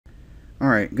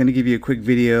Alright, I'm going to give you a quick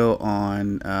video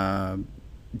on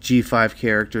G5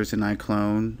 characters in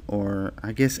iClone, or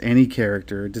I guess any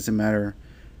character, it doesn't matter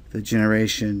the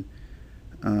generation.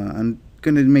 I'm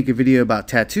going to make a video about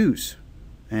tattoos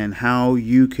and how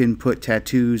you can put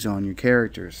tattoos on your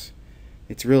characters.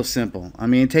 It's real simple. I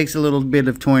mean, it takes a little bit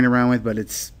of toying around with, but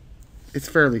it's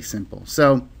fairly simple.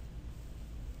 So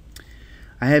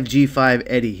I have G5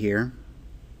 Eddie here.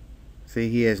 See,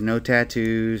 he has no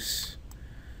tattoos,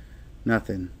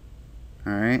 nothing.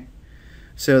 Alright,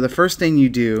 so the first thing you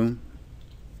do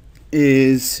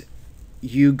is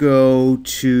you go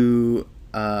to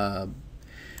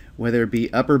whether it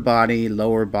be upper body,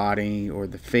 lower body, or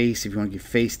the face, if you want to get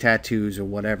face tattoos or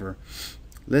whatever.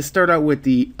 Let's start out with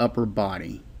the upper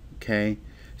body. Okay,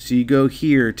 so you go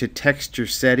here to texture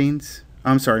settings.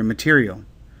 I'm sorry, material.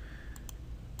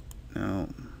 No,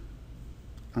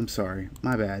 I'm sorry,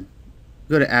 my bad.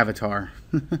 Go to avatar.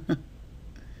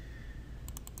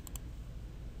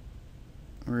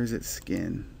 Or is it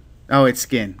skin? Oh, it's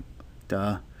skin.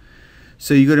 Duh.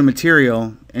 So you go to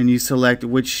material and you select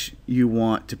which you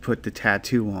want to put the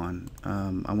tattoo on.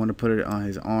 I want to put it on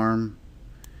his arm.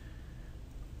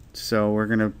 So we're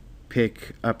going to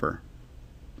pick upper.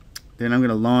 Then I'm going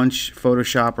to launch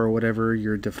Photoshop or whatever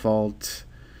your default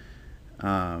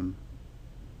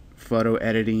photo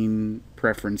editing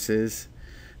preferences.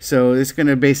 So it's going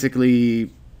to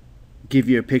basically give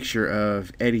you a picture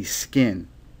of Eddie's skin.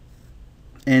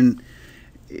 And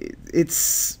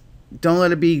it's, don't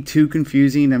let it be too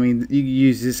confusing. I mean, you can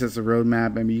use this as a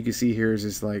roadmap. I mean, you can see here is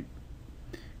just like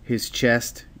his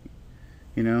chest,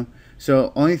 you know.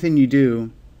 So only thing you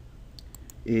do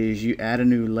is you add a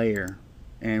new layer,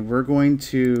 and we're going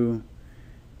to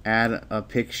add a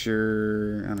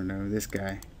picture. I don't know, this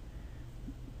guy.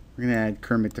 We're gonna add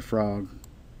Kermit the Frog.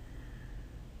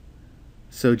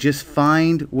 So just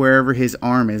find wherever his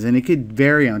arm is, and it could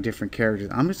vary on different characters.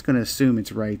 I'm just going to assume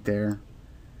it's right there.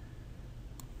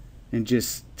 And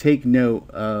just take note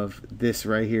of this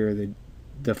right here,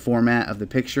 the format of the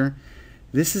picture.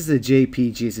 This is a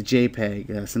JPG, it's a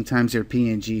JPEG. Sometimes they're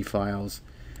PNG files.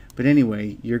 But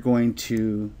anyway, you're going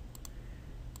to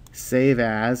save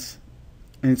as,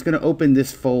 and it's going to open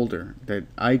this folder,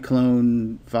 that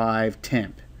iClone 5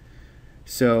 temp.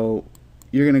 So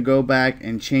you're going to go back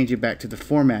and change it back to the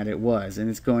format it was, and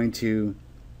it's going to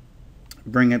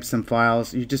bring up some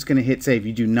files. You're just going to hit save.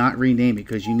 You do not rename it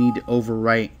because you need to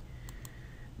overwrite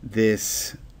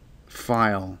this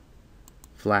file.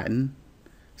 Flatten.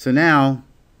 So now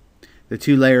the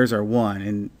two layers are one,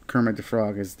 and Kermit the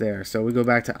Frog is there. So we go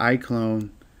back to iClone,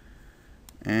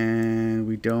 and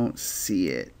we don't see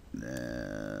it.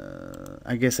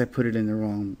 I guess I put it in the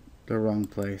wrong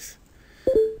place.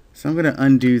 So I'm going to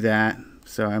undo that.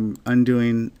 So I'm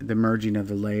undoing the merging of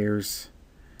the layers.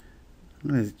 I'm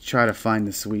going to try to find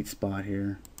the sweet spot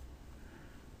here.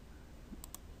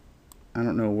 I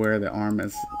don't know where the arm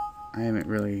is. I haven't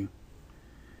really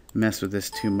messed with this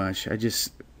too much. I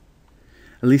just,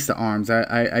 at least the arms.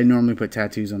 I normally put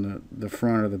tattoos on the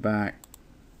front or the back.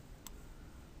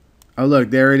 Oh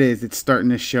look, there it is. It's starting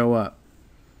to show up.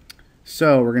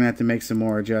 So we're going to have to make some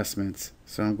more adjustments.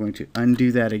 So I'm going to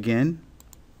undo that again.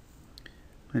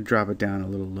 I'm going to drop it down a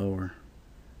little lower.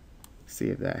 See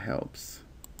if that helps.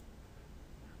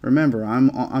 Remember,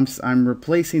 I'm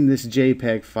replacing this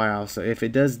JPEG file, so if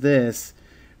it does this,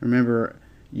 remember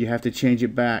you have to change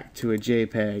it back to a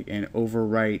JPEG and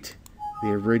overwrite the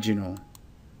original.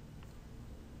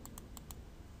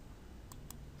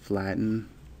 Flatten.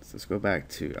 So let's go back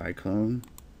to iClone.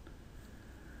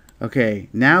 Okay,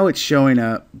 now it's showing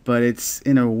up, but it's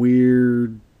in a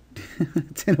weird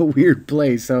it's in a weird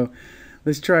place. So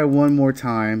let's try one more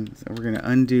time. So we're going to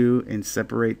undo and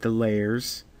separate the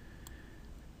layers.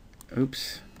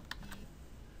 Oops.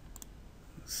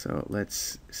 So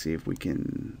let's see if we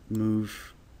can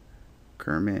move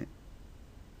Kermit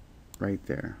right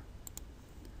there.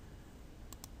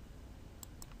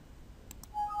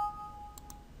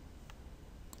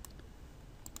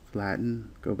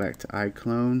 Flatten. Go back to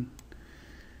iClone.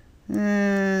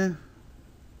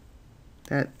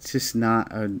 That's just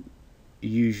not a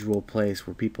usual place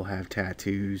where people have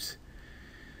tattoos.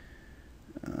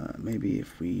 Maybe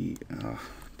if we, oh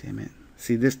damn it,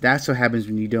 see this, that's what happens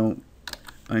when you don't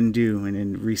undo and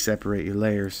then reseparate your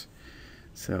layers.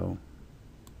 So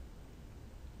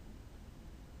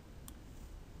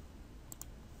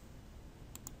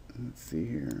let's see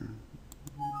here.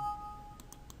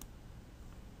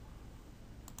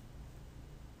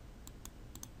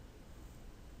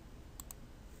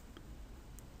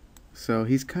 So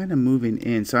he's kind of moving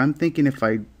in. So I'm thinking if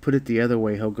I put it the other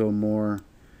way, he'll go more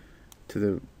to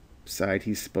the side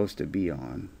he's supposed to be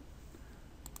on.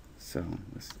 So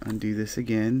let's undo this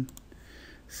again.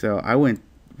 So I went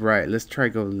right. Let's try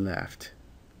go left.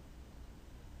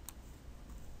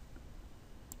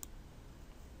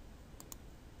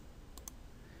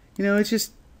 You know, it's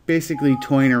just basically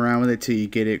toying around with it till you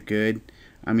get it good.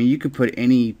 I mean, you could put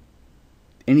anything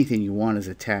you want as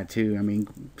a tattoo. I mean,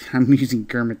 I'm using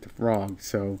Kermit the Frog,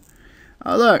 so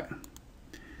oh look,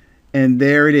 and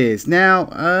there it is. Now,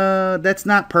 that's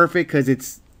not perfect because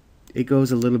it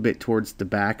goes a little bit towards the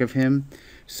back of him.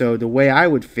 So the way I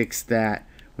would fix that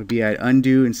would be I'd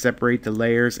undo and separate the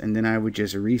layers, and then I would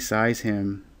just resize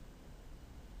him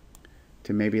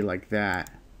to maybe like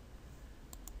that.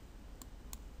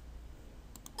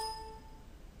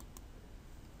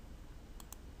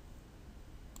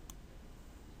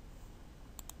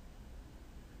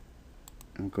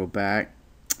 I'll go back.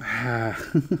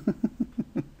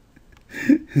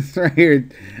 It's right here.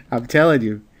 I'm telling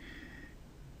you,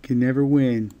 can never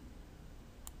win.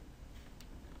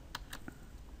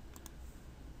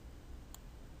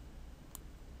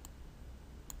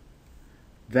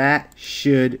 That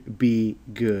should be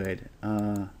good.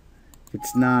 If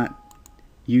it's not,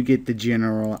 you get the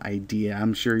general idea.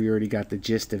 I'm sure you already got the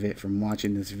gist of it from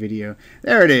watching this video.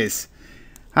 There it is.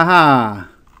 Haha.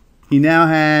 He now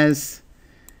has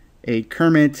a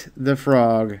Kermit the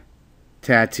Frog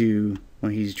tattoo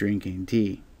when he's drinking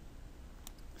tea.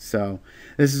 So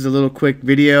this is a little quick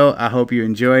video. I hope you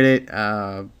enjoyed it.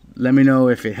 Let me know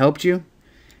if it helped you.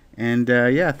 And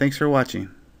yeah, thanks for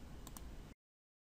watching.